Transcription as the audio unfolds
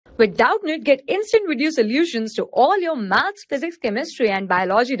With Doubtnut, get instant video solutions to all your maths, physics, chemistry, and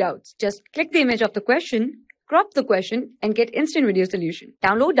biology doubts. Just click the image of the question, crop the question, and get instant video solution.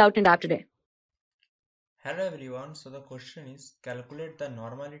 Download Doubtnut app today. Hello everyone, so the question is calculate the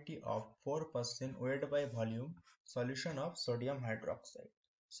normality of 4% weight by volume solution of sodium hydroxide.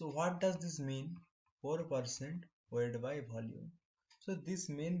 So what does this mean? 4% weight by volume. So this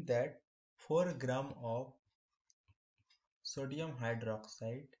means that 4 gram of sodium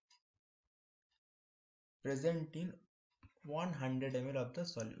hydroxide present in 100 ml of the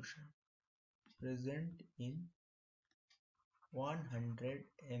solution. Present in 100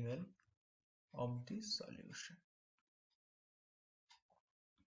 ml of the solution.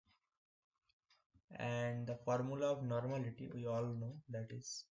 And the formula of normality we all know, that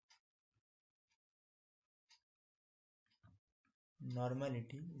is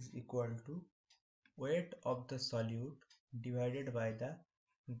normality is equal to weight of the solute divided by the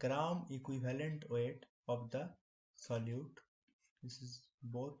gram equivalent weight of the solute. This is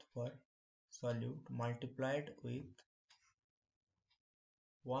both for solute multiplied with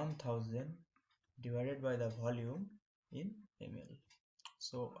 1000 divided by the volume in ml.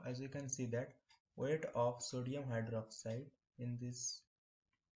 So as you can see that weight of sodium hydroxide in this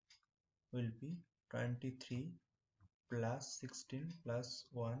will be 23 plus 16 plus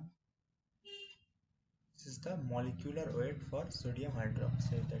 1. This is the molecular weight for sodium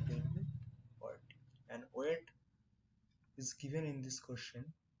hydroxide, that will be 40. And weight is given in this question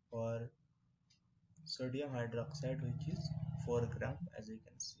for sodium hydroxide, which is 4 gram, as you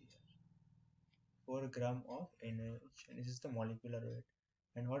can see here. 4 gram of NaOH, and this is the molecular weight.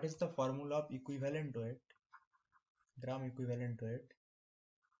 And what is the formula of equivalent weight? Gram equivalent weight,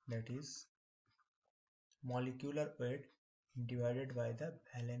 that is molecular weight divided by the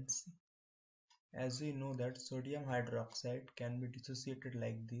valency. As we know that sodium hydroxide can be dissociated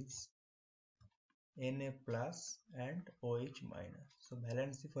like this, Na plus and OH minus. So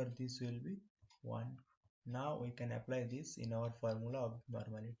valency for this will be 1. Now we can apply this in our formula of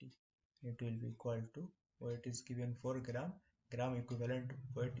normality. It will be equal to, weight is given 4 gram, gram equivalent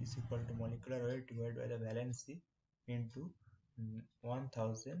weight is equal to molecular weight divided by the valency into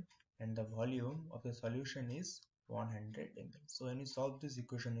 1000, and the volume of the solution is 100 ml. So when you solve this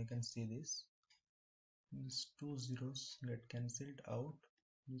equation, you can see this. These two zeros get cancelled out.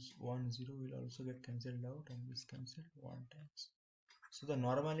 This 1 0 will also get cancelled out, and this cancelled 1 times. So the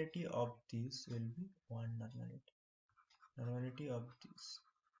normality of this will be 1 normality. Normality of this.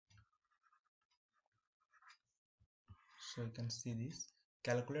 So you can see this.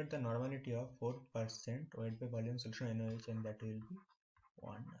 Calculate the normality of 4% weight by volume solution NaOH, and that will be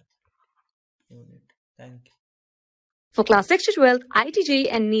 1 unit. Thank you. For class 6 to 12, IIT JEE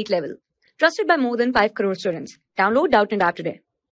and NEET level. Trusted by more than 5 crore students. Download Doubtnut app today.